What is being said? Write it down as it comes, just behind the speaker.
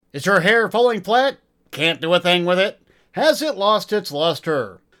Is your hair falling flat? Can't do a thing with it? Has it lost its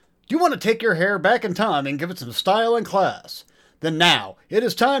luster? Do you want to take your hair back in time and give it some style and class? Then now, it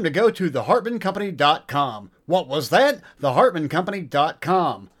is time to go to thehartmancompany.com. What was that?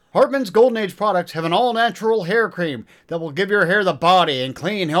 Thehartmancompany.com. Hartman's Golden Age products have an all-natural hair cream that will give your hair the body and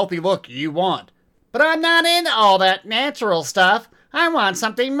clean, healthy look you want. But I'm not into all that natural stuff. I want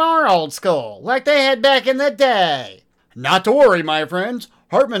something more old school, like they had back in the day. Not to worry, my friends.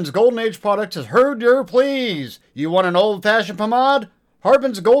 Hartman's Golden Age Products has heard your pleas. You want an old-fashioned pomade?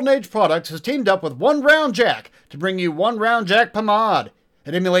 Hartman's Golden Age Products has teamed up with One Round Jack to bring you One Round Jack Pomade.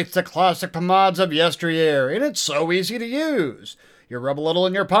 It emulates the classic pomades of yesteryear, and it's so easy to use. You rub a little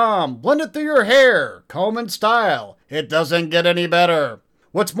in your palm, blend it through your hair, comb and style. It doesn't get any better.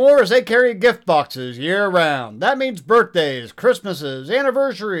 What's more is they carry gift boxes year-round. That means birthdays, Christmases,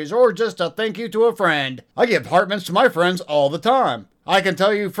 anniversaries, or just a thank you to a friend. I give Hartman's to my friends all the time. I can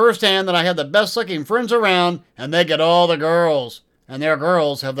tell you firsthand that I have the best-looking friends around, and they get all the girls. And their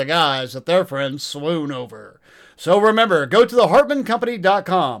girls have the guys that their friends swoon over. So remember, go to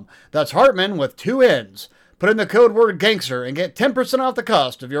thehartmancompany.com. That's Hartman with 2 N's. Put in the code word gangster and get 10% off the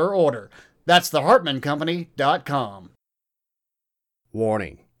cost of your order. That's thehartmancompany.com.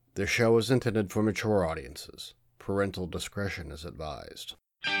 Warning: this show is intended for mature audiences. Parental discretion is advised.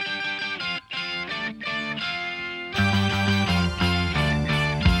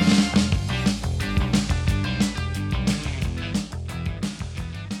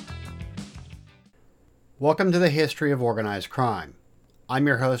 Welcome to the History of Organized Crime. I'm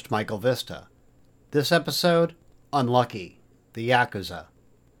your host, Michael Vista. This episode, Unlucky, the Yakuza.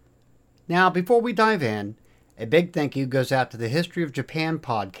 Now, before we dive in, a big thank you goes out to the History of Japan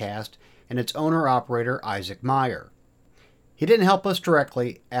podcast and its owner-operator, Isaac Meyer. He didn't help us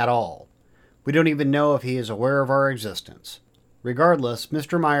directly at all. We don't even know if he is aware of our existence. Regardless,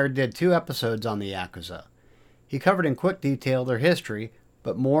 Mr. Meyer did 2 episodes on the Yakuza. He covered in quick detail their history,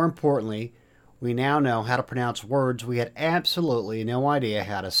 but more importantly, we now know how to pronounce words we had absolutely no idea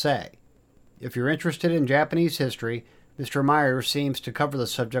how to say. If you're interested in Japanese history, Mr. Meyer seems to cover the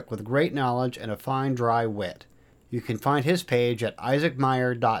subject with great knowledge and a fine, dry wit. You can find his page at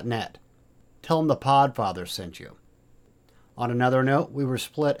isaacmeyer.net. Tell him the Podfather sent you. On another note, we were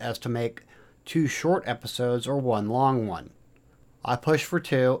split as to make 2 short episodes or 1 long one. I pushed for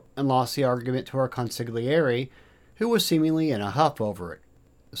 2 and lost the argument to our consigliere, who was seemingly in a huff over it.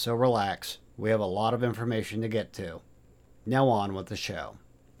 So relax, we have a lot of information to get to. Now on with the show.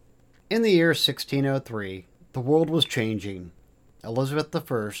 In the year 1603, the world was changing. Elizabeth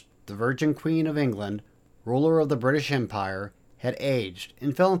I, the Virgin Queen of England, ruler of the British Empire, had aged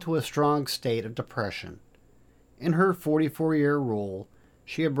and fell into a strong state of depression. In her 44-year rule,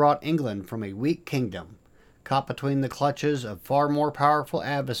 she had brought England from a weak kingdom, caught between the clutches of far more powerful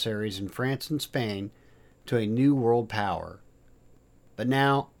adversaries in France and Spain, to a new world power. But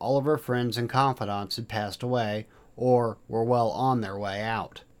now all of her friends and confidants had passed away, or were well on their way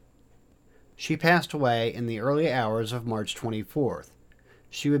out. She passed away in the early hours of March 24th.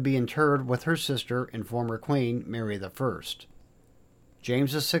 She would be interred with her sister and former queen, Mary I.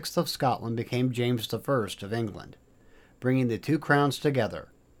 James VI of Scotland became James I of England, bringing the 2 crowns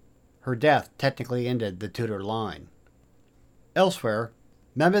together. Her death technically ended the Tudor line. Elsewhere,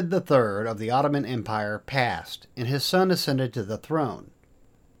 Mehmed III of the Ottoman Empire passed, and his son ascended to the throne.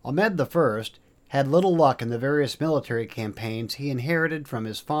 Ahmed I had little luck in the various military campaigns he inherited from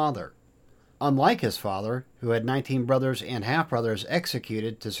his father. Unlike his father, who had 19 brothers and half-brothers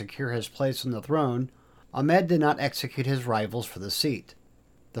executed to secure his place on the throne, Ahmed did not execute his rivals for the seat,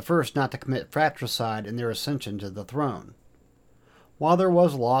 the first not to commit fratricide in their ascension to the throne. While there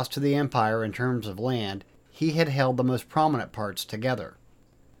was loss to the empire in terms of land, he had held the most prominent parts together.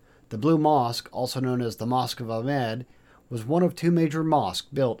 The Blue Mosque, also known as the Mosque of Ahmed, was one of 2 major mosques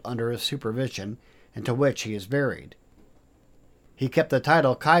built under his supervision, and to which he is buried. He kept the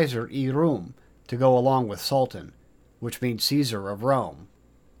title Kaiser-i-Rum to go along with Sultan, which means Caesar of Rome.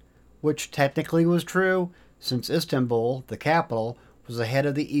 Which technically was true, since Istanbul, the capital, was the head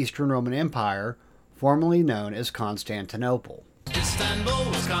of the Eastern Roman Empire, formerly known as Constantinople. Istanbul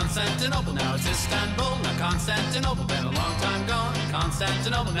was Constantinople, now it's Istanbul, not Constantinople, been a long time gone.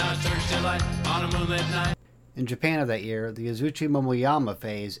 Constantinople, now it's Turkish delight on a moonlit night. In Japan of that year, the Azuchi Momoyama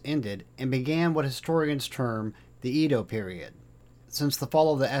phase ended and began what historians term the Edo period. Since the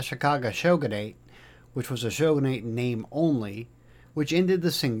fall of the Ashikaga shogunate, which was a shogunate in name only, which ended the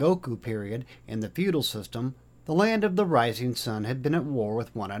Sengoku period and the feudal system, the land of the rising sun had been at war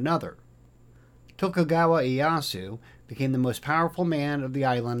with one another. Tokugawa Ieyasu became the most powerful man of the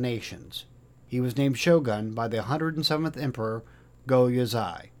island nations. He was named shogun by the 107th emperor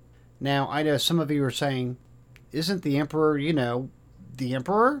Go-Yozai. Now, I know some of you are saying, isn't the Emperor, the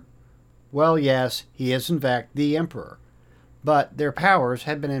Emperor? Well, yes, he is in fact the Emperor. But their powers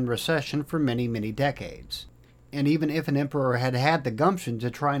had been in recession for many, many decades. And even if an emperor had had the gumption to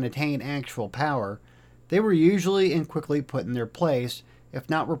try and attain actual power, they were usually and quickly put in their place, if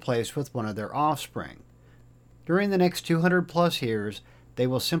not replaced with one of their offspring. During the next 200 plus years, they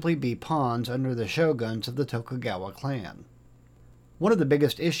will simply be pawns under the shoguns of the Tokugawa clan. One of the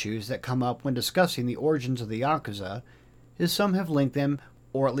biggest issues that come up when discussing the origins of the Yakuza is some have linked them,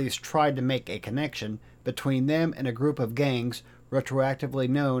 or at least tried to make a connection, between them and a group of gangs retroactively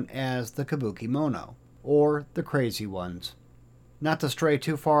known as the Kabuki Mono, or the Crazy Ones. Not to stray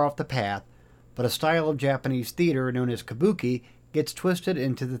too far off the path, but a style of Japanese theater known as kabuki gets twisted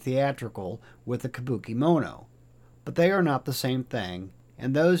into the theatrical with the Kabuki Mono. But they are not the same thing,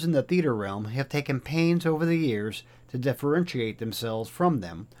 and those in the theater realm have taken pains over the years to differentiate themselves from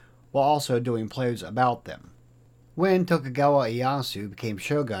them, while also doing plays about them. When Tokugawa Ieyasu became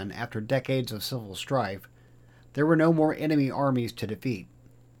shogun after decades of civil strife, there were no more enemy armies to defeat.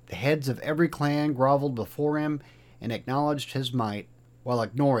 The heads of every clan groveled before him and acknowledged his might while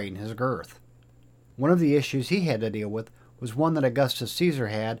ignoring his girth. One of the issues he had to deal with was one that Augustus Caesar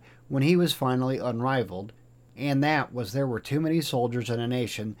had when he was finally unrivaled, and that was there were too many soldiers in a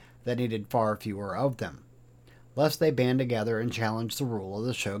nation that needed far fewer of them, lest they band together and challenge the rule of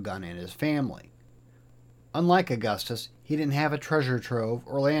the shogun and his family. Unlike Augustus, he didn't have a treasure trove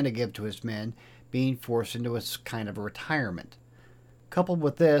or land to give to his men, being forced into a kind of retirement. Coupled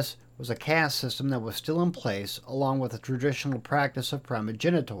with this was a caste system that was still in place, along with the traditional practice of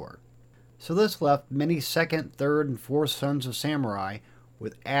primogeniture. So this left many second, third, and fourth sons of samurai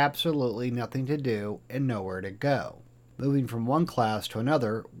with absolutely nothing to do and nowhere to go. Moving from one class to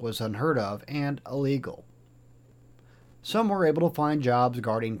another was unheard of and illegal. Some were able to find jobs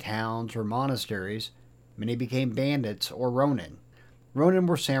guarding towns or monasteries. Many became bandits or ronin. Ronin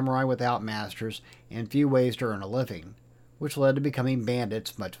were samurai without masters and few ways to earn a living, which led to becoming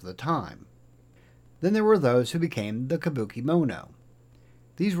bandits much of the time. Then there were those who became the Kabuki Mono.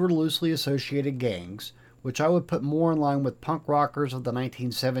 These were loosely associated gangs, which I would put more in line with punk rockers of the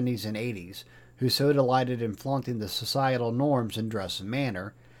 1970s and 80s, who so delighted in flaunting the societal norms in dress and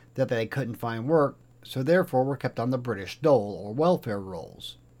manner that they couldn't find work, so therefore were kept on the British dole or welfare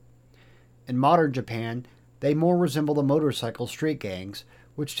rolls. In modern Japan, they more resemble the motorcycle street gangs,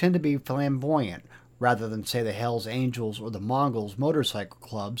 which tend to be flamboyant rather than, say, the Hells Angels or the Mongols motorcycle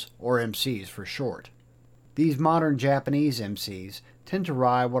clubs, or MCs for short. These modern Japanese MCs tend to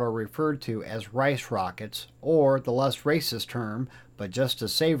ride what are referred to as rice rockets, or the less racist term, but just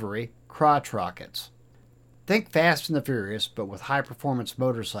as savory, crotch rockets. Think Fast and the Furious, but with high-performance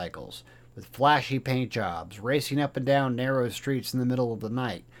motorcycles, with flashy paint jobs, racing up and down narrow streets in the middle of the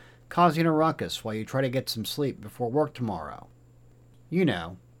night, causing a ruckus while you try to get some sleep before work tomorrow. You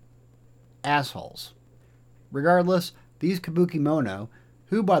know, assholes. Regardless, these Kabuki Mono,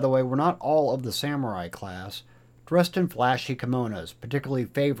 who by the way were not all of the samurai class, dressed in flashy kimonos. Particularly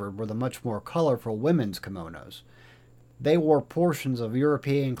favored were the much more colorful women's kimonos. They wore portions of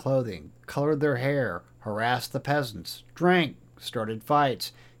European clothing, colored their hair, harassed the peasants, drank, started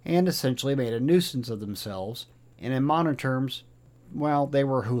fights, and essentially made a nuisance of themselves, and in modern terms, well, they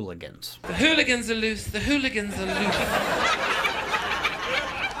were hooligans. The hooligans are loose, the hooligans are loose.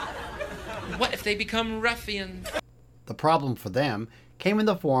 What if they become ruffians? The problem for them came in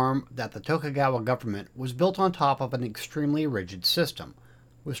the form that the Tokugawa government was built on top of an extremely rigid system,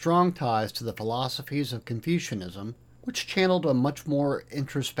 with strong ties to the philosophies of Confucianism, which channeled a much more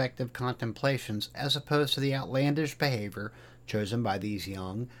introspective contemplations as opposed to the outlandish behavior chosen by these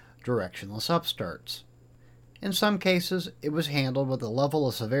young, directionless upstarts. In some cases, it was handled with a level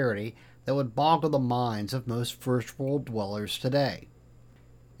of severity that would boggle the minds of most first-world dwellers today.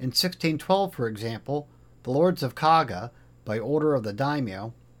 In 1612, for example, the lords of Kaga, by order of the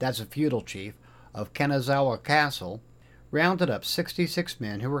daimyo, that's a feudal chief, of Kanazawa Castle, rounded up 66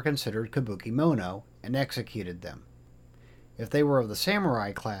 men who were considered Kabuki Mono and executed them. If they were of the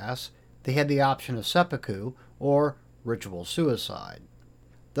samurai class, they had the option of seppuku, or ritual suicide.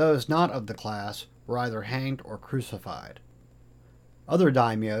 Those not of the class were either hanged or crucified. Other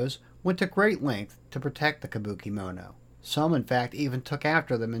daimyos went to great length to protect the Kabuki Mono. Some, in fact, even took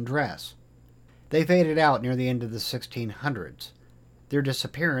after them in dress. They faded out near the end of the 1600s. Their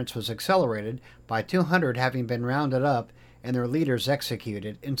disappearance was accelerated by 200 having been rounded up and their leaders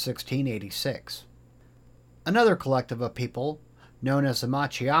executed in 1686. Another collective of people, known as the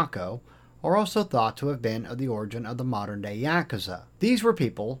Machiako, are also thought to have been of the origin of the modern-day Yakuza. These were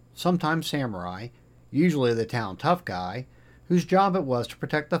people, sometimes samurai, usually the town tough guy, whose job it was to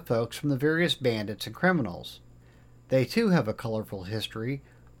protect the folks from the various bandits and criminals. They too have a colorful history,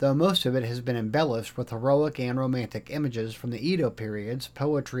 though most of it has been embellished with heroic and romantic images from the Edo period's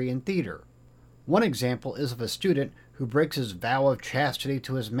poetry and theater. One example is of a student who breaks his vow of chastity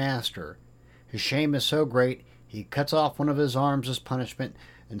to his master. His shame is so great, he cuts off one of his arms as punishment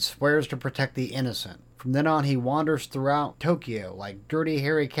and swears to protect the innocent. From then on, he wanders throughout Tokyo like Dirty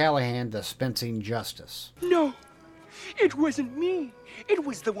Harry Callahan dispensing justice. No, it wasn't me. It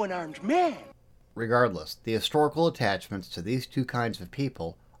was the one-armed man. Regardless, the historical attachments to these two kinds of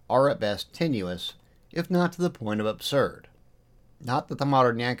people are at best tenuous, if not to the point of absurd. Not that the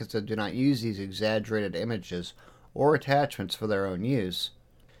modern Yakuza do not use these exaggerated images or attachments for their own use.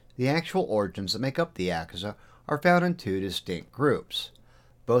 The actual origins that make up the Yakuza are found in two distinct groups,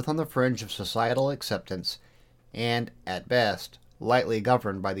 both on the fringe of societal acceptance and, at best, lightly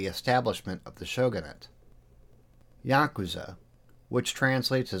governed by the establishment of the shogunate. Yakuza, which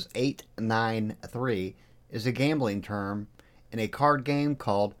translates as 893, is a gambling term in a card game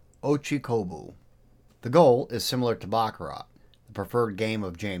called Ochikobu. The goal is similar to Baccarat, the preferred game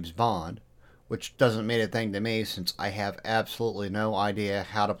of James Bond, which doesn't mean a thing to me since I have absolutely no idea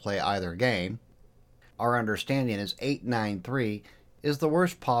how to play either game. Our understanding is 893 is the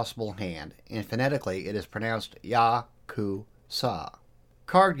worst possible hand, and phonetically it is pronounced Yakuza.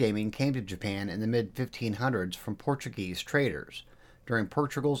 Card gaming came to Japan in the mid-1500s from Portuguese traders during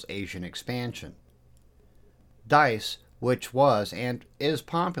Portugal's Asian expansion. Dice, which was and is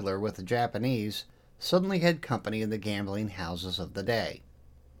popular with the Japanese, suddenly had company in the gambling houses of the day.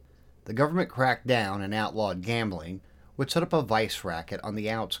 The government cracked down and outlawed gambling, which set up a vice racket on the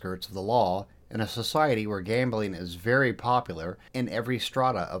outskirts of the law in a society where gambling is very popular in every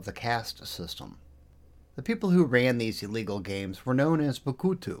strata of the caste system. The people who ran these illegal games were known as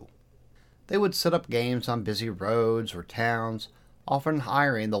Bakutu. They would set up games on busy roads or towns, often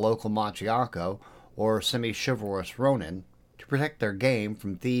hiring the local machiako or semi-chivalrous ronin to protect their game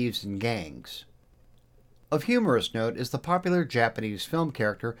from thieves and gangs. Of humorous note is the popular Japanese film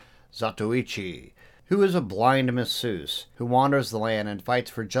character Zatoichi, who is a blind masseuse who wanders the land and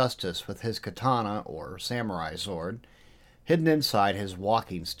fights for justice with his katana or samurai sword hidden inside his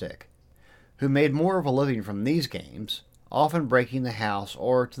walking stick, who made more of a living from these games, often breaking the house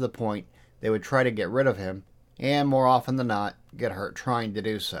or to the point they would try to get rid of him, and more often than not get hurt trying to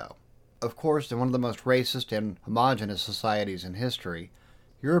do so. Of course, in one of the most racist and homogeneous societies in history,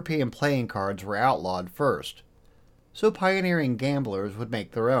 European playing cards were outlawed first, so pioneering gamblers would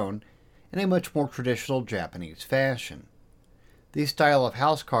make their own in a much more traditional Japanese fashion. These style of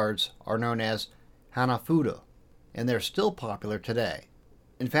house cards are known as hanafuda, and they're still popular today.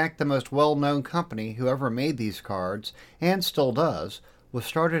 In fact, the most well-known company who ever made these cards, and still does, was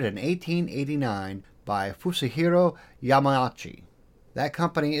started in 1889 by Fusahiro Yamauchi. That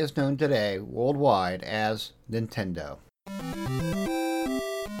company is known today worldwide as Nintendo.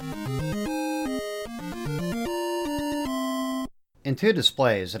 In two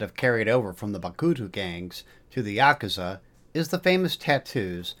displays that have carried over from the Bakutu gangs to the Yakuza is the famous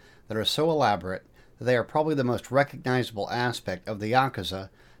tattoos that are so elaborate that they are probably the most recognizable aspect of the Yakuza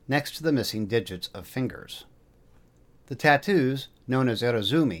next to the missing digits of fingers. The tattoos, known as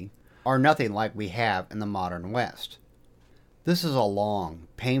erozumi, are nothing like we have in the modern West. This is a long,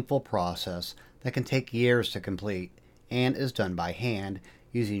 painful process that can take years to complete and is done by hand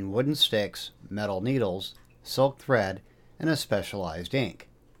using wooden sticks, metal needles, silk thread, and a specialized ink.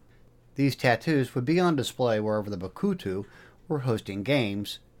 These tattoos would be on display wherever the Bakutu were hosting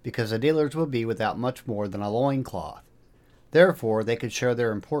games because the dealers would be without much more than a loincloth. Therefore, they could show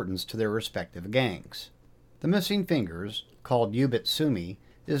their importance to their respective gangs. The missing fingers, called yubitsumi,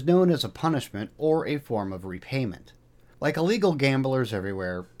 is known as a punishment or a form of repayment. Like illegal gamblers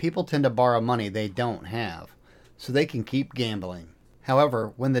everywhere, people tend to borrow money they don't have, so they can keep gambling.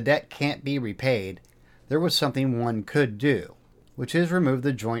 However, when the debt can't be repaid, there was something one could do, which is remove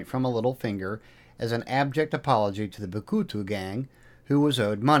the joint from a little finger as an abject apology to the Bakutu gang who was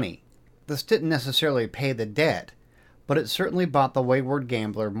owed money. This didn't necessarily pay the debt, but it certainly bought the wayward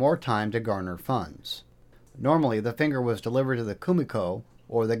gambler more time to garner funds. Normally, the finger was delivered to the kumiko,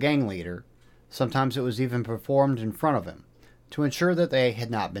 or the gang leader. Sometimes it was even performed in front of him, to ensure that they had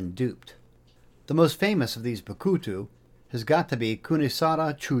not been duped. The most famous of these Bakutu has got to be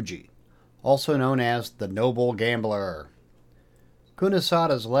Kunisada Chuji, also known as the Noble Gambler.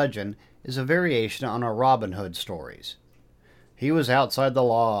 Kunisada's legend is a variation on our Robin Hood stories. He was outside the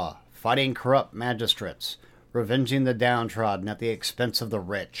law, fighting corrupt magistrates, revenging the downtrodden at the expense of the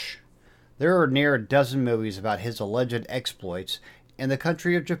rich. There are near a dozen movies about his alleged exploits, and the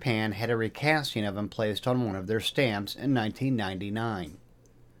country of Japan had a recasting of him placed on one of their stamps in 1999.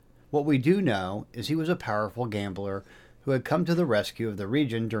 What we do know is he was a powerful gambler who had come to the rescue of the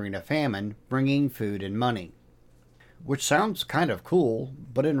region during a famine, bringing food and money. Which sounds kind of cool,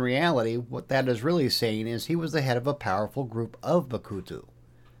 but in reality, what that is really saying is he was the head of a powerful group of Bakutu.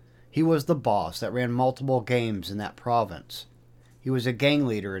 He was the boss that ran multiple games in that province. He was a gang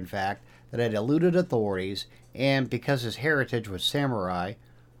leader, in fact, that had eluded authorities, and because his heritage was samurai,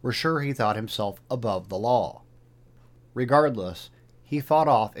 were sure he thought himself above the law. Regardless, he fought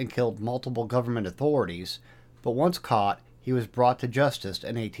off and killed multiple government authorities, but once caught, he was brought to justice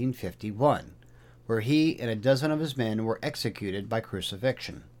in 1851, where he and a dozen of his men were executed by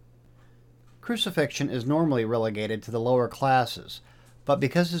crucifixion. Crucifixion is normally relegated to the lower classes, but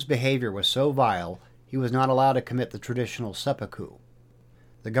because his behavior was so vile, he was not allowed to commit the traditional seppuku.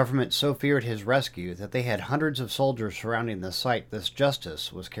 The government so feared his rescue that they had hundreds of soldiers surrounding the site this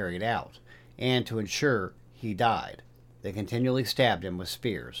justice was carried out, and to ensure he died, they continually stabbed him with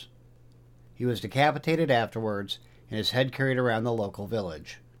spears. He was decapitated afterwards, and his head carried around the local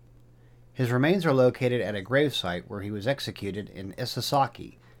village. His remains are located at a gravesite where he was executed in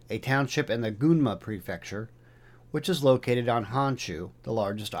Isesaki, a township in the Gunma prefecture, which is located on Honshu, the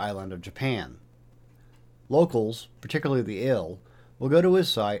largest island of Japan. Locals, particularly the ill, will go to his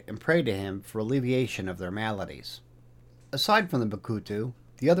site and pray to him for alleviation of their maladies. Aside from the Bakutu,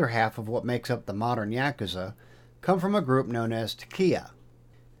 the other half of what makes up the modern Yakuza come from a group known as Takiya.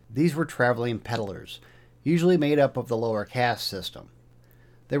 These were traveling peddlers, usually made up of the lower caste system.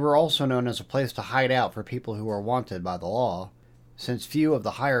 They were also known as a place to hide out for people who were wanted by the law, since few of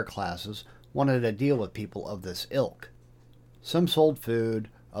the higher classes wanted to deal with people of this ilk. Some sold food,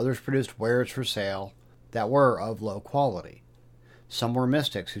 others produced wares for sale that were of low quality. Some were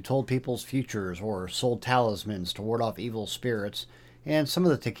mystics who told people's futures or sold talismans to ward off evil spirits, and some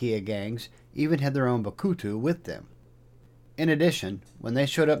of the Takiya gangs even had their own Bakutu with them. In addition, when they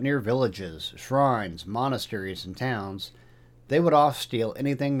showed up near villages, shrines, monasteries, and towns, they would off-steal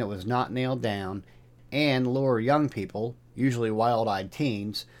anything that was not nailed down and lure young people, usually wild-eyed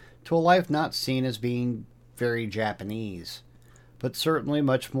teens, to a life not seen as being very Japanese, but certainly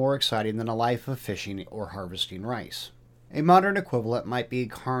much more exciting than a life of fishing or harvesting rice. A modern equivalent might be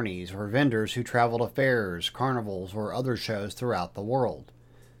carnies or vendors who travel to fairs, carnivals, or other shows throughout the world.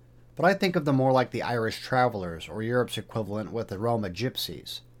 But I think of them more like the Irish travelers or Europe's equivalent with the Roma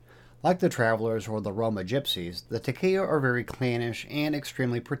gypsies. Like the travelers or the Roma gypsies, the Takiya are very clannish and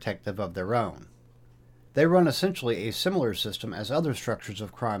extremely protective of their own. They run essentially a similar system as other structures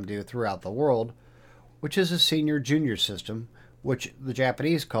of crime do throughout the world, which is a senior-junior system, which the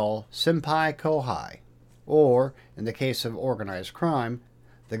Japanese call senpai-kohai, or, in the case of organized crime,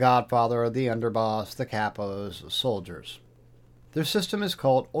 the godfather, the underboss, the capos, the soldiers. Their system is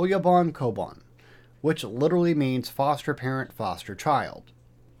called Oyabon Kobon, which literally means foster parent, foster child.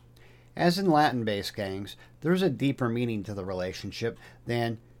 As in Latin-based gangs, there is a deeper meaning to the relationship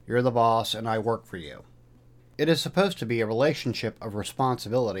than you're the boss and I work for you. It is supposed to be a relationship of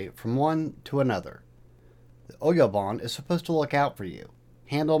responsibility from one to another. The Oyabon is supposed to look out for you,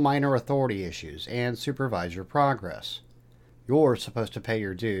 handle minor authority issues, and supervise your progress. You're supposed to pay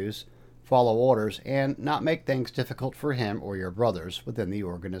your dues, follow orders, and not make things difficult for him or your brothers within the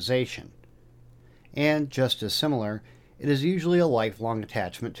organization. And just as similar, it is usually a lifelong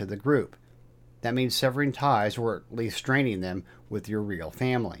attachment to the group. That means severing ties or at least straining them with your real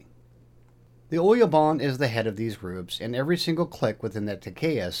family. The Oyabon is the head of these groups, and every single clique within the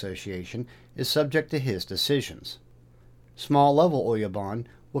Takeya Association is subject to his decisions. Small-level Oyabon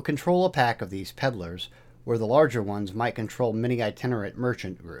will control a pack of these peddlers, where the larger ones might control many itinerant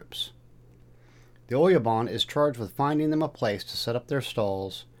merchant groups. The Oyabon is charged with finding them a place to set up their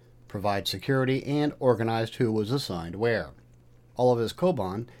stalls, provide security, and organized who was assigned where. All of his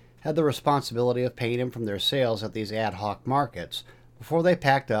Kobon had the responsibility of paying him from their sales at these ad hoc markets before they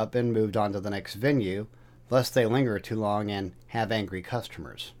packed up and moved on to the next venue, lest they linger too long and have angry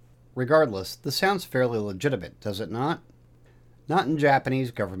customers. Regardless, this sounds fairly legitimate, does it not? Not in Japanese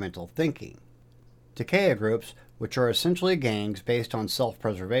governmental thinking. Takeya groups, which are essentially gangs based on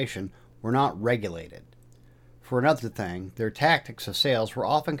self-preservation, were not regulated. For another thing, their tactics of sales were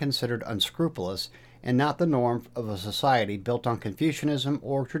often considered unscrupulous and not the norm of a society built on Confucianism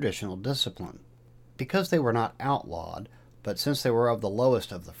or traditional discipline. Because they were not outlawed, but since they were of the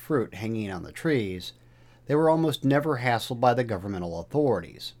lowest of the fruit hanging on the trees, they were almost never hassled by the governmental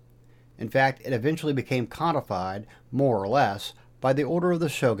authorities. In fact, it eventually became codified, more or less, by the order of the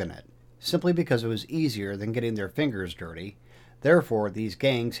shogunate, simply because it was easier than getting their fingers dirty. Therefore, these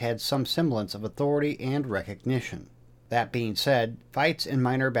gangs had some semblance of authority and recognition. That being said, fights and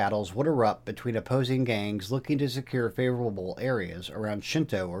minor battles would erupt between opposing gangs looking to secure favorable areas around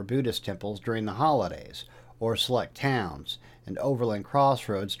Shinto or Buddhist temples during the holidays, or select towns, and overland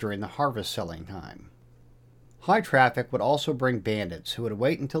crossroads during the harvest selling time. High traffic would also bring bandits who would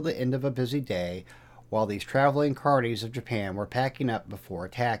wait until the end of a busy day while these traveling carnies of Japan were packing up before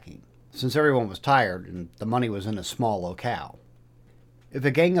attacking, since everyone was tired and the money was in a small locale. If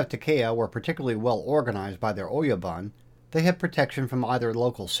a gang of Takeya were particularly well organized by their Oyabun, they had protection from either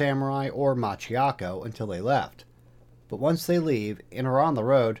local samurai or machiako until they left. But once they leave and are on the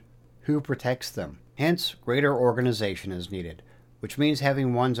road, who protects them? Hence, greater organization is needed, which means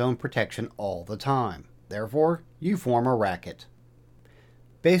having one's own protection all the time. Therefore, you form a racket.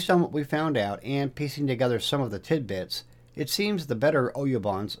 Based on what we found out and piecing together some of the tidbits, it seems the better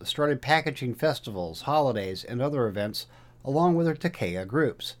Oyabuns started packaging festivals, holidays, and other events along with their Takeya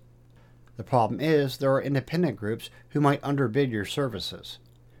groups. The problem is there are independent groups who might underbid your services,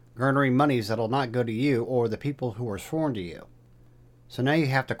 garnering monies that'll not go to you or the people who are sworn to you. So now you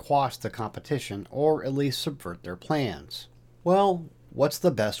have to quash the competition or at least subvert their plans. Well, what's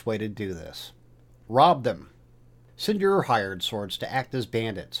the best way to do this? Rob them. Send your hired swords to act as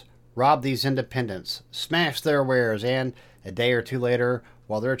bandits. Rob these independents, smash their wares, and, a day or two later,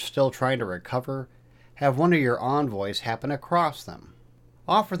 while they're still trying to recover, have one of your envoys happen across them.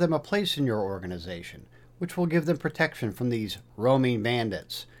 Offer them a place in your organization, which will give them protection from these roaming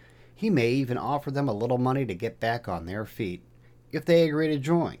bandits. He may even offer them a little money to get back on their feet, if they agree to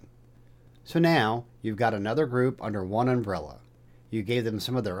join. So now, you've got another group under one umbrella. You gave them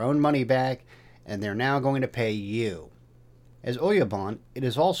some of their own money back, and they're now going to pay you. As Oyabun, it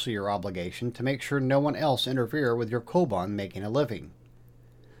is also your obligation to make sure no one else interfere with your Koban making a living.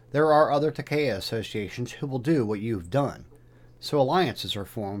 There are other Takeya associations who will do what you've done, so alliances are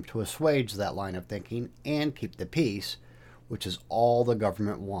formed to assuage that line of thinking and keep the peace, which is all the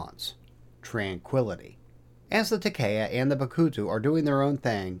government wants. Tranquility. As the Takeya and the Bakutu are doing their own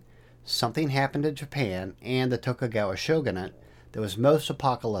thing, something happened in Japan and the Tokugawa Shogunate that was most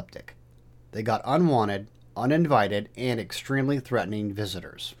apocalyptic. They got unwanted, uninvited, and extremely threatening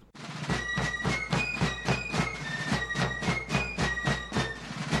visitors.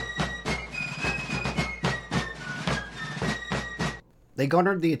 They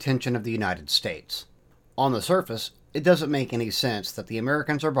garnered the attention of the United States. On the surface, it doesn't make any sense that the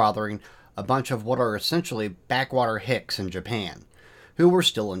Americans are bothering a bunch of what are essentially backwater hicks in Japan, who were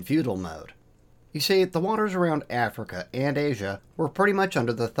still in feudal mode. You see, the waters around Africa and Asia were pretty much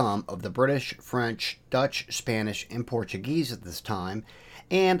under the thumb of the British, French, Dutch, Spanish, and Portuguese at this time,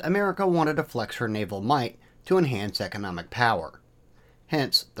 and America wanted to flex her naval might to enhance economic power.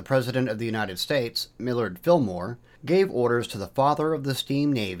 Hence, the President of the United States, Millard Fillmore, gave orders to the father of the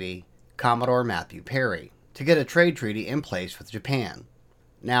steam navy, Commodore Matthew Perry, to get a trade treaty in place with Japan.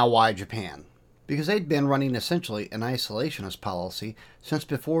 Now, why Japan? Because they'd been running essentially an isolationist policy since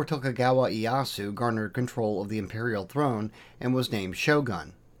before Tokugawa Ieyasu garnered control of the imperial throne and was named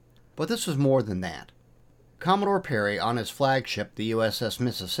shogun. But this was more than that. Commodore Perry, on his flagship, the USS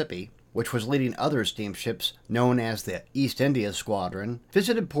Mississippi, which was leading other steamships known as the East India Squadron,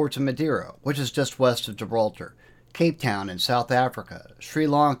 visited ports of Madeira, which is just west of Gibraltar, Cape Town in South Africa, Sri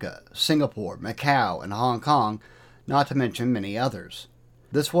Lanka, Singapore, Macau, and Hong Kong, not to mention many others.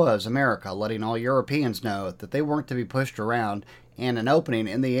 This was America letting all Europeans know that they weren't to be pushed around and an opening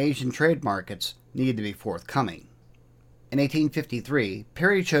in the Asian trade markets needed to be forthcoming. In 1853,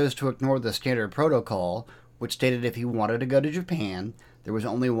 Perry chose to ignore the standard protocol, which stated if he wanted to go to Japan, there was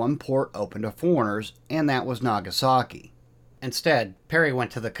only one port open to foreigners, and that was Nagasaki. Instead, Perry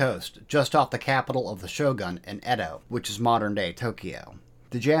went to the coast, just off the capital of the shogun in Edo, which is modern-day Tokyo.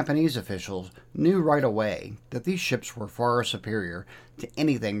 The Japanese officials knew right away that these ships were far superior to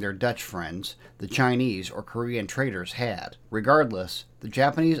anything their Dutch friends, the Chinese or Korean traders, had. Regardless, the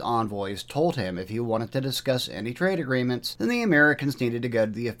Japanese envoys told him if he wanted to discuss any trade agreements, then the Americans needed to go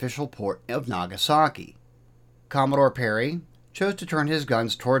to the official port of Nagasaki. Commodore Perry chose to turn his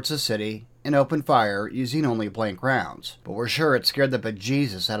guns towards the city and open fire using only blank rounds, but we're sure it scared the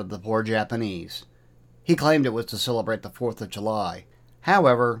bejesus out of the poor Japanese. He claimed it was to celebrate the 4th of July.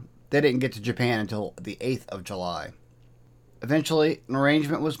 However, they didn't get to Japan until the 8th of July. Eventually, an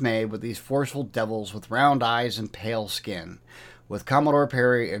arrangement was made with these forceful devils with round eyes and pale skin, with Commodore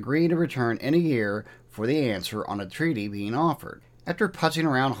Perry agreeing to return in a year for the answer on a treaty being offered. After putzing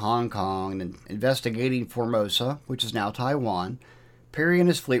around Hong Kong and investigating Formosa, which is now Taiwan, Perry and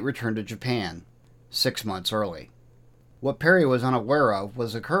his fleet returned to Japan, 6 months early. What Perry was unaware of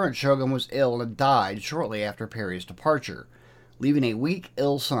was the current shogun was ill and died shortly after Perry's departure, leaving a weak,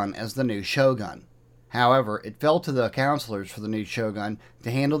 ill son as the new shogun. However, it fell to the counselors for the new shogun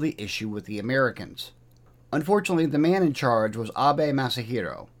to handle the issue with the Americans. Unfortunately, the man in charge was Abe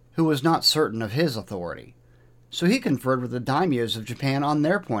Masahiro, who was not certain of his authority, so he conferred with the daimyos of Japan on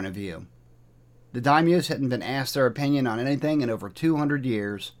their point of view. The daimyos hadn't been asked their opinion on anything in over 200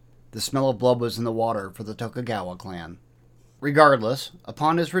 years. The smell of blood was in the water for the Tokugawa clan. Regardless,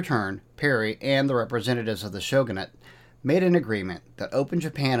 upon his return, Perry and the representatives of the shogunate made an agreement that opened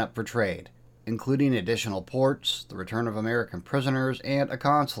Japan up for trade, including additional ports, the return of American prisoners, and a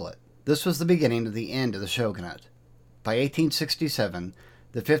consulate. This was the beginning of the end of the shogunate. By 1867,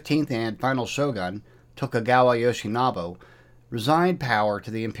 the 15th and final shogun, Tokugawa Yoshinobu, resigned power to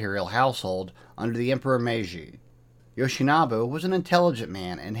the imperial household under the Emperor Meiji. Yoshinobu was an intelligent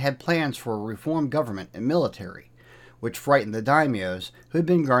man and had plans for a reformed government and military, which frightened the daimyos who had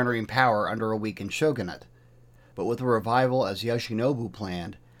been garnering power under a weakened shogunate. But with a revival as Yoshinobu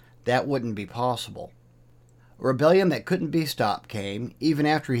planned, that wouldn't be possible. A rebellion that couldn't be stopped came even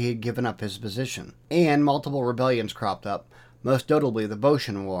after he had given up his position, and multiple rebellions cropped up, most notably the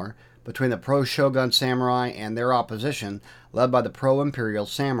Boshin War, between the pro-shogun samurai and their opposition, led by the pro-imperial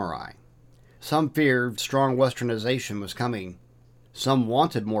samurai. Some feared strong westernization was coming. Some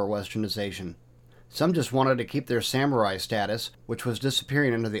wanted more westernization. Some just wanted to keep their samurai status, which was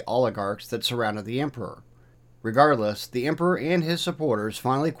disappearing under the oligarchs that surrounded the emperor. Regardless, the emperor and his supporters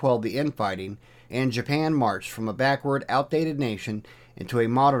finally quelled the infighting, and Japan marched from a backward, outdated nation into a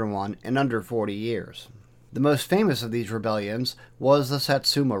modern one in under 40 years. The most famous of these rebellions was the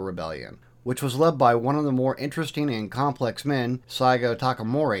Satsuma Rebellion, which was led by one of the more interesting and complex men, Saigo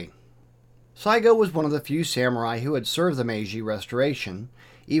Takamori. Saigo was one of the few samurai who had served the Meiji Restoration,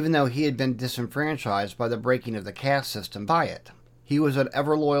 even though he had been disenfranchised by the breaking of the caste system by it. He was an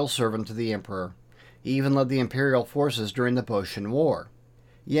ever-loyal servant to the emperor. He even led the imperial forces during the Boshin War.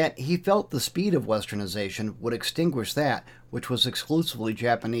 Yet he felt the speed of westernization would extinguish that which was exclusively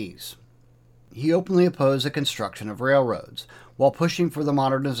Japanese. He openly opposed the construction of railroads, while pushing for the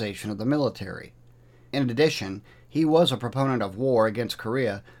modernization of the military. In addition, he was a proponent of war against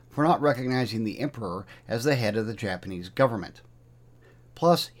Korea for not recognizing the emperor as the head of the Japanese government.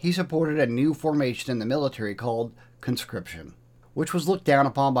 Plus, he supported a new formation in the military called conscription, which was looked down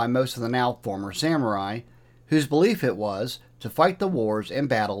upon by most of the now former samurai, whose belief it was to fight the wars and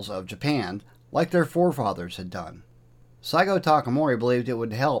battles of Japan like their forefathers had done. Saigo Takamori believed it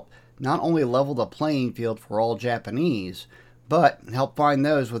would help not only level the playing field for all Japanese, but help find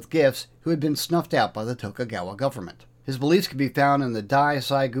those with gifts who had been snuffed out by the Tokugawa government. His beliefs can be found in the Dai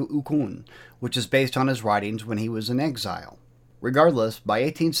Saigu Ukun, which is based on his writings when he was in exile. Regardless, by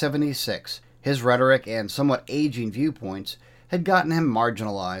 1876, his rhetoric and somewhat aging viewpoints had gotten him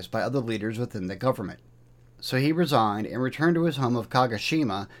marginalized by other leaders within the government. So he resigned and returned to his home of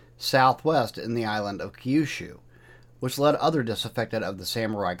Kagoshima, southwest in the island of Kyushu, which led other disaffected of the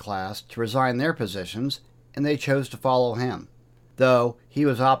samurai class to resign their positions, and they chose to follow him, though he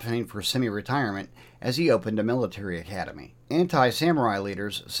was opting for semi-retirement as he opened a military academy. Anti-samurai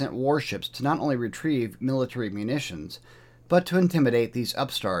leaders sent warships to not only retrieve military munitions, but to intimidate these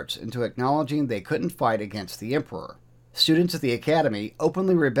upstarts into acknowledging they couldn't fight against the emperor. Students at the academy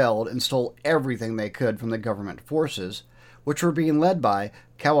openly rebelled and stole everything they could from the government forces, which were being led by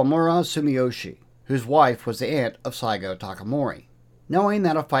Kawamura Sumiyoshi, whose wife was the aunt of Saigo Takamori. Knowing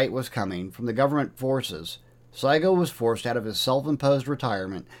that a fight was coming from the government forces, Saigo was forced out of his self-imposed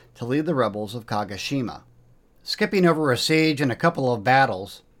retirement to lead the rebels of Kagoshima. Skipping over a siege and a couple of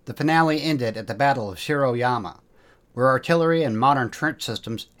battles, the finale ended at the Battle of Shiroyama, where artillery and modern trench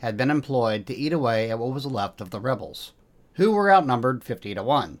systems had been employed to eat away at what was left of the rebels, who were outnumbered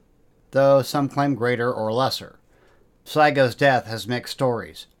 50-1, though some claim greater or lesser. Saigo's death has mixed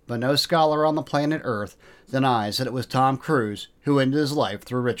stories, but no scholar on the planet Earth denies that it was Tom Cruise who ended his life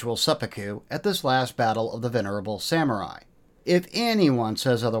through ritual seppuku at this last battle of the venerable samurai. If anyone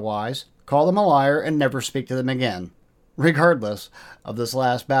says otherwise, call them a liar and never speak to them again. Regardless of this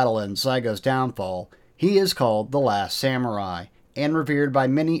last battle and Saigo's downfall, he is called the Last Samurai, and revered by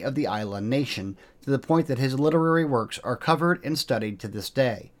many of the island nation, to the point that his literary works are covered and studied to this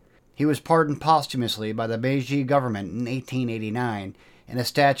day. He was pardoned posthumously by the Meiji government in 1889, and a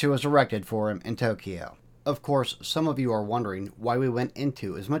statue was erected for him in Tokyo. Of course, some of you are wondering why we went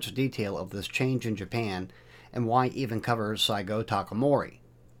into as much detail of this change in Japan, and why even cover Saigo Takamori.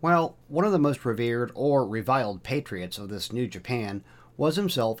 Well, one of the most revered or reviled patriots of this new Japan was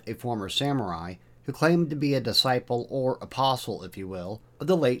himself a former samurai who claimed to be a disciple or apostle, if you will, of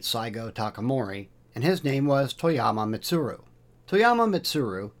the late Saigo Takamori, and his name was Toyama Mitsuru. Toyama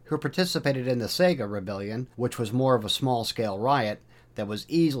Mitsuru, who participated in the Sega Rebellion, which was more of a small-scale riot that was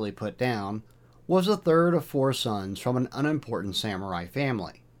easily put down, was the third of 4 sons from an unimportant samurai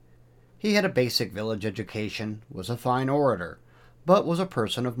family. He had a basic village education, was a fine orator, but was a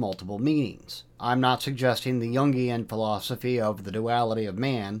person of multiple meanings. I'm not suggesting the Jungian philosophy of the duality of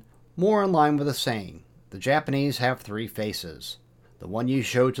man, more in line with the saying, the Japanese have 3 faces. The one you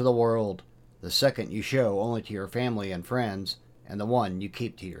show to the world, the second you show only to your family and friends, and the one you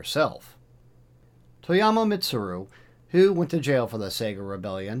keep to yourself. Toyama Mitsuru, who went to jail for the Seiga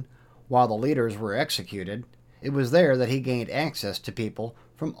Rebellion, while the leaders were executed, it was there that he gained access to people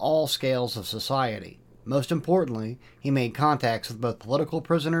from all scales of society. Most importantly, he made contacts with both political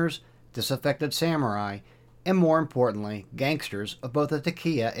prisoners, disaffected samurai, and more importantly, gangsters of both the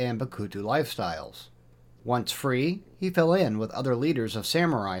Takiya and Bakutu lifestyles. Once free, he fell in with other leaders of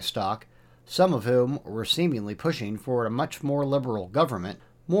samurai stock, some of whom were seemingly pushing for a much more liberal government,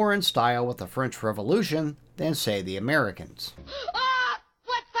 more in style with the French Revolution than, say, the Americans.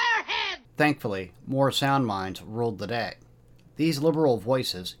 Thankfully, more sound minds ruled the day. These liberal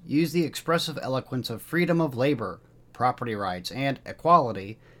voices used the expressive eloquence of freedom of labor, property rights, and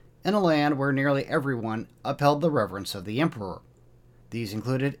equality in a land where nearly everyone upheld the reverence of the emperor. These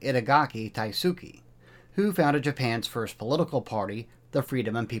included Itagaki Taisuke, who founded Japan's first political party, the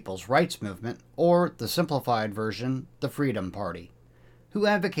Freedom and People's Rights Movement, or the simplified version, the Freedom Party, who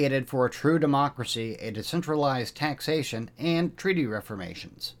advocated for a true democracy, a decentralized taxation, and treaty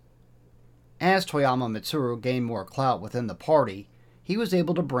reformations. As Toyama Mitsuru gained more clout within the party, he was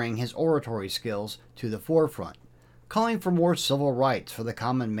able to bring his oratory skills to the forefront, calling for more civil rights for the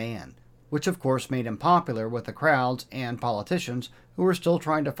common man, which of course made him popular with the crowds and politicians who were still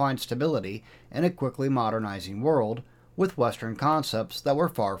trying to find stability in a quickly modernizing world with Western concepts that were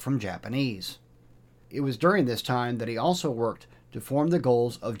far from Japanese. It was during this time that he also worked to form the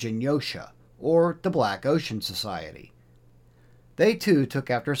goals of Jinyosha, or the Black Ocean Society. They too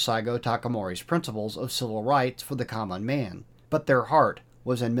took after Saigo Takamori's principles of civil rights for the common man, but their heart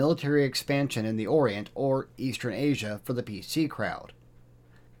was in military expansion in the Orient or Eastern Asia for the PC crowd.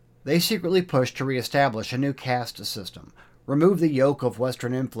 They secretly pushed to reestablish a new caste system, remove the yoke of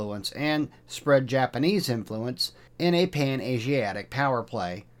Western influence, and spread Japanese influence in a pan-Asiatic power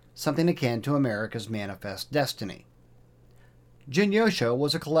play, something akin to America's Manifest Destiny. Jinyosha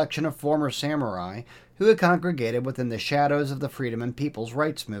was a collection of former samurai who had congregated within the shadows of the Freedom and People's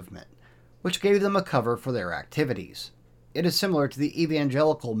Rights movement, which gave them a cover for their activities. It is similar to the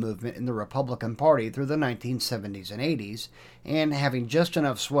evangelical movement in the Republican Party through the 1970s and 80s, and having just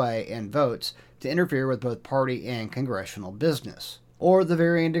enough sway and votes to interfere with both party and congressional business, or the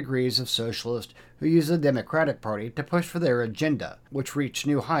varying degrees of socialists who use the Democratic Party to push for their agenda, which reached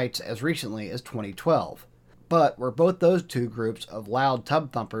new heights as recently as 2012. But where both those two groups of loud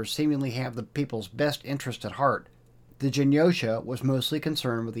tub thumpers seemingly have the people's best interest at heart, the Jinyosha was mostly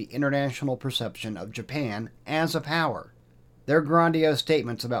concerned with the international perception of Japan as a power. Their grandiose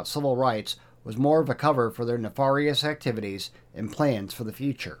statements about civil rights was more of a cover for their nefarious activities and plans for the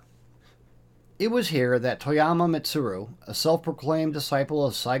future. It was here that Toyama Mitsuru, a self-proclaimed disciple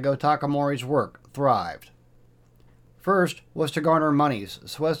of Saigo Takamori's work, thrived. First was to garner monies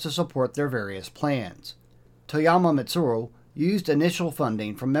so as to support their various plans. Toyama Mitsuru used initial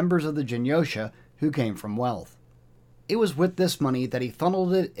funding from members of the Jinyosha who came from wealth. It was with this money that he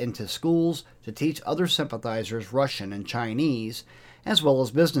funneled it into schools to teach other sympathizers Russian and Chinese, as well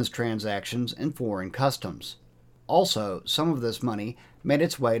as business transactions and foreign customs. Also, some of this money made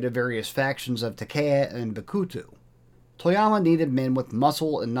its way to various factions of Takeya and Bakutu. Toyama needed men with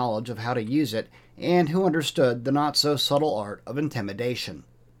muscle and knowledge of how to use it, and who understood the not-so-subtle art of intimidation.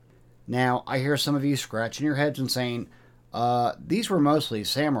 Now, I hear some of you scratching your heads and saying, these were mostly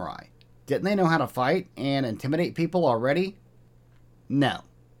samurai. Didn't they know how to fight and intimidate people already? No,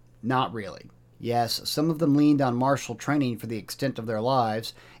 not really. Yes, some of them leaned on martial training for the extent of their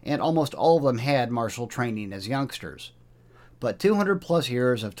lives, and almost all of them had martial training as youngsters. But 200 plus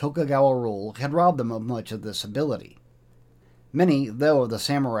years of Tokugawa rule had robbed them of much of this ability. Many, though of the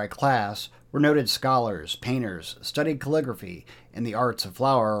samurai class, were noted scholars, painters, studied calligraphy, and the arts of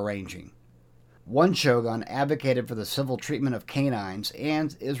flower arranging. One shogun advocated for the civil treatment of canines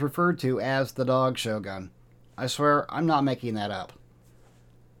and is referred to as the dog shogun. I swear, I'm not making that up.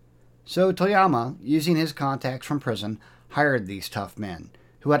 So Toyama, using his contacts from prison, hired these tough men,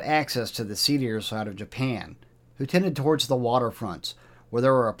 who had access to the seedier side of Japan, who tended towards the waterfronts, where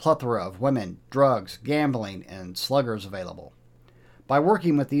there were a plethora of women, drugs, gambling, and sluggers available. By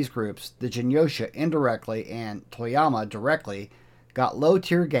working with these groups, the Jinyosha indirectly and Toyama directly got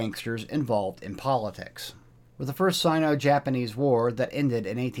low-tier gangsters involved in politics. With the First Sino-Japanese War that ended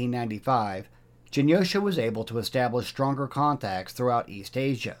in 1895, Jinyosha was able to establish stronger contacts throughout East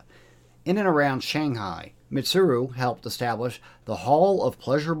Asia, In and around Shanghai, Mitsuru helped establish the Hall of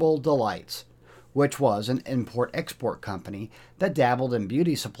Pleasurable Delights, which was an import-export company that dabbled in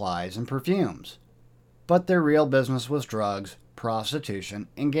beauty supplies and perfumes. But their real business was drugs, prostitution,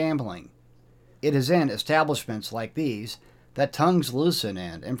 and gambling. It is in establishments like these that tongues loosen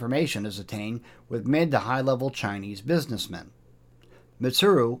and information is attained with mid to high-level Chinese businessmen.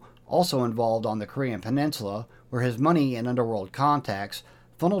 Mitsuru also involved on the Korean peninsula, where his money and underworld contacts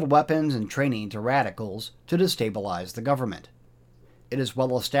funneled weapons and training to radicals to destabilize the government. It is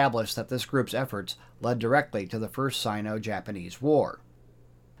well established that this group's efforts led directly to the First Sino-Japanese War.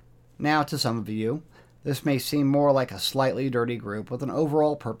 Now, to some of you, this may seem more like a slightly dirty group with an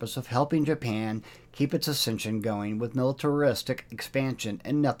overall purpose of helping Japan keep its ascension going with militaristic expansion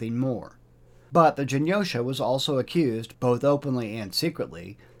and nothing more. But the Jinyosha was also accused, both openly and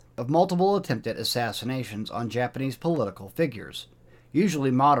secretly, of multiple attempted assassinations on Japanese political figures,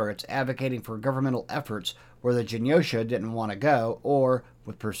 usually moderates advocating for governmental efforts where the Jinyosha didn't want to go, or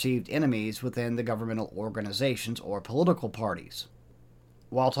with perceived enemies within the governmental organizations or political parties.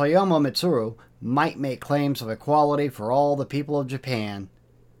 While Toyomo Mitsuru might make claims of equality for all the people of Japan,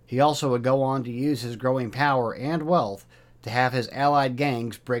 he also would go on to use his growing power and wealth to have his allied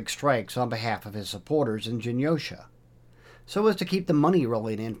gangs break strikes on behalf of his supporters in Jinyosha, so as to keep the money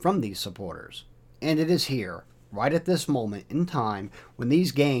rolling in from these supporters. And it is here, right at this moment in time, when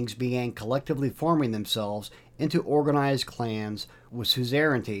these gangs began collectively forming themselves into organized clans with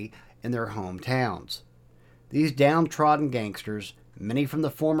suzerainty in their hometowns. These downtrodden gangsters, many from the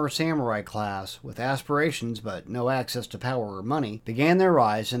former samurai class, with aspirations but no access to power or money, began their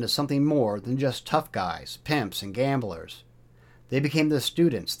rise into something more than just tough guys, pimps, and gamblers. They became the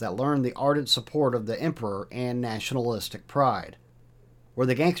students that learned the ardent support of the emperor and nationalistic pride. Where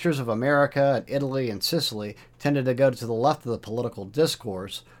the gangsters of America and Italy and Sicily tended to go to the left of the political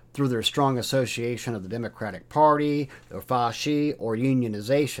discourse through their strong association of the Democratic Party, the fasci, or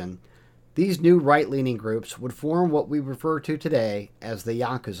unionization, these new right-leaning groups would form what we refer to today as the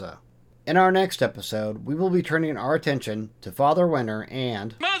Yakuza. In our next episode, we will be turning our attention to Father Winter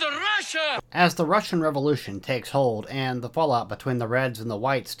and Mother Russia! As the Russian Revolution takes hold and the fallout between the Reds and the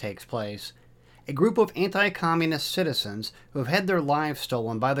Whites takes place, a group of anti-communist citizens who have had their lives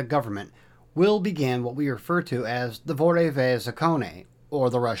stolen by the government will begin what we refer to as the Vory Zakone, or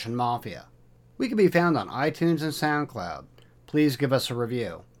the Russian Mafia. We can be found on iTunes and SoundCloud. Please give us a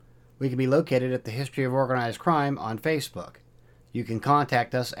review. We can be located at the History of Organized Crime on Facebook. You can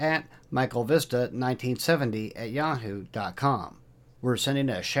contact us at michaelvista1970@yahoo.com. We're sending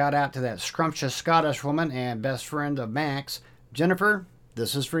a shout out to that scrumptious Scottish woman and best friend of Max, Jennifer.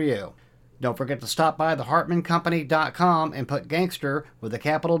 This is for you. Don't forget to stop by thehartmancompany.com and put gangster with a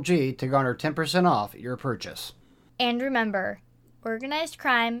capital G to garner 10% off your purchase. And remember, organized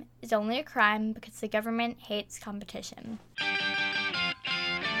crime is only a crime because the government hates competition.